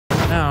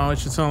Now it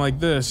should sound like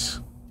this.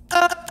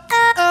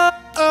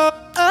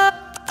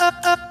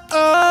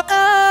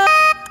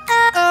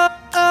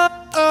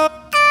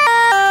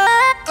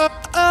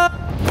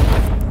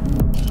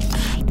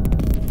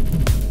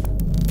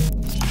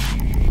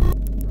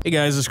 Hey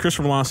guys, it's Chris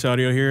from Lost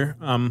Audio here.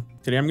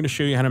 Today I'm going to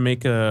show you how to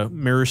make a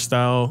mirror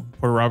style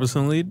Porter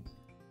Robinson lead.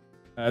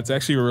 It's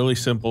actually really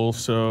simple.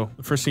 So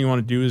the first thing you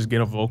want to do is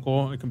get a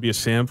vocal. It can be a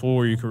sample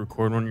or you can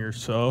record one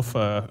yourself.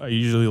 I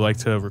usually like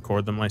to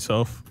record them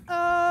myself.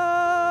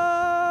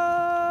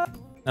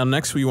 Now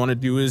next what you want to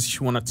do is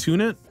you want to tune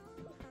it.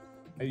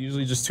 I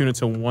usually just tune it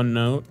to one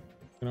note.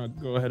 I'm going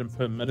to go ahead and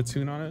put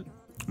metatune on it.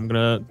 I'm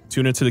going to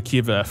tune it to the key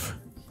of F.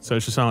 So it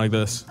should sound like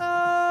this. All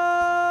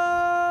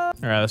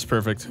right, that's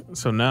perfect.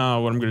 So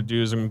now what I'm gonna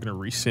do is I'm gonna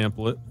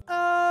resample it.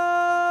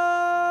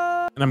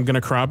 And I'm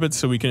gonna crop it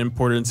so we can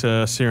import it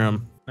into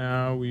Serum.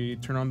 Now we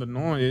turn on the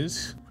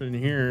noise, put it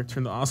in here,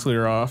 turn the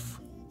oscillator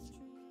off.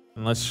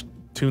 And let's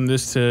tune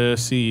this to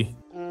C.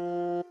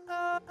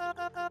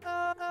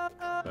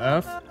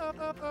 F. All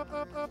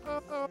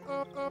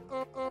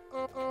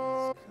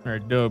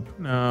right, dope.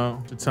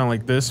 Now it should sound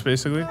like this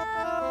basically.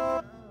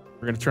 We're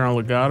gonna turn on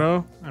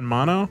legato and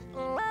mono.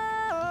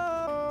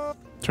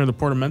 Turn the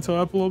portamento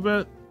up a little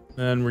bit.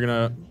 Then we're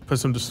gonna put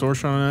some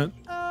distortion on it.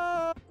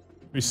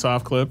 Maybe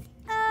soft clip.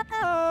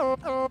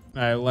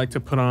 I like to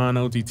put on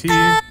OTT.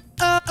 There's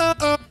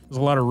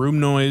a lot of room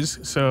noise,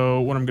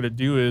 so what I'm gonna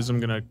do is I'm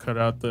gonna cut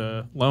out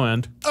the low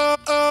end.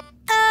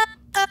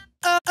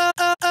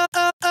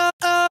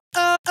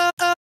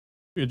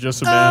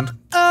 Adjust the band.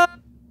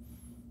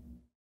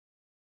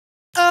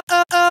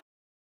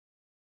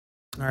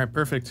 All right,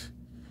 perfect.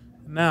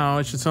 Now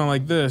it should sound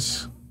like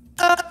this.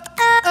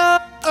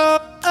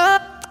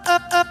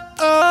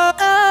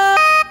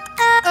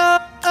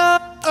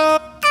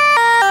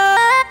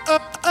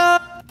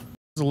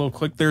 There's a little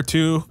click there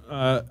too.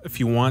 If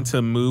you want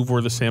to move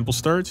where the sample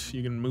starts,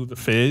 you can move the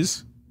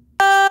phase.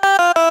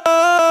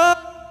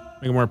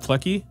 Make it more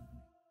plucky.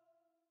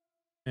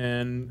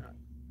 And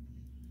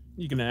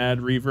you can add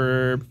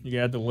reverb, you can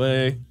add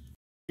delay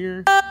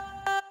here.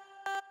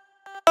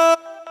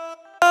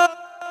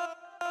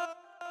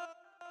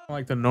 I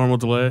like the normal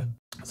delay.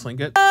 Let's link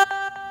it.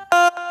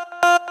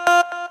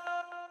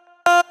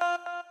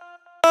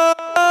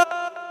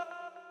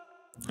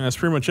 And that's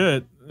pretty much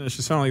it. It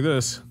should sound like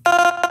this.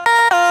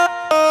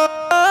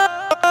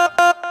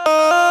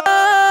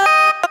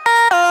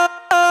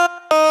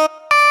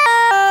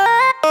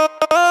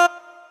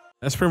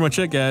 That's pretty much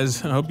it,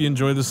 guys. I hope you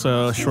enjoyed this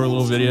short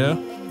little video.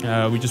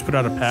 We just put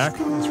out a pack.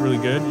 It's really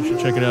good. You should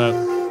check it out.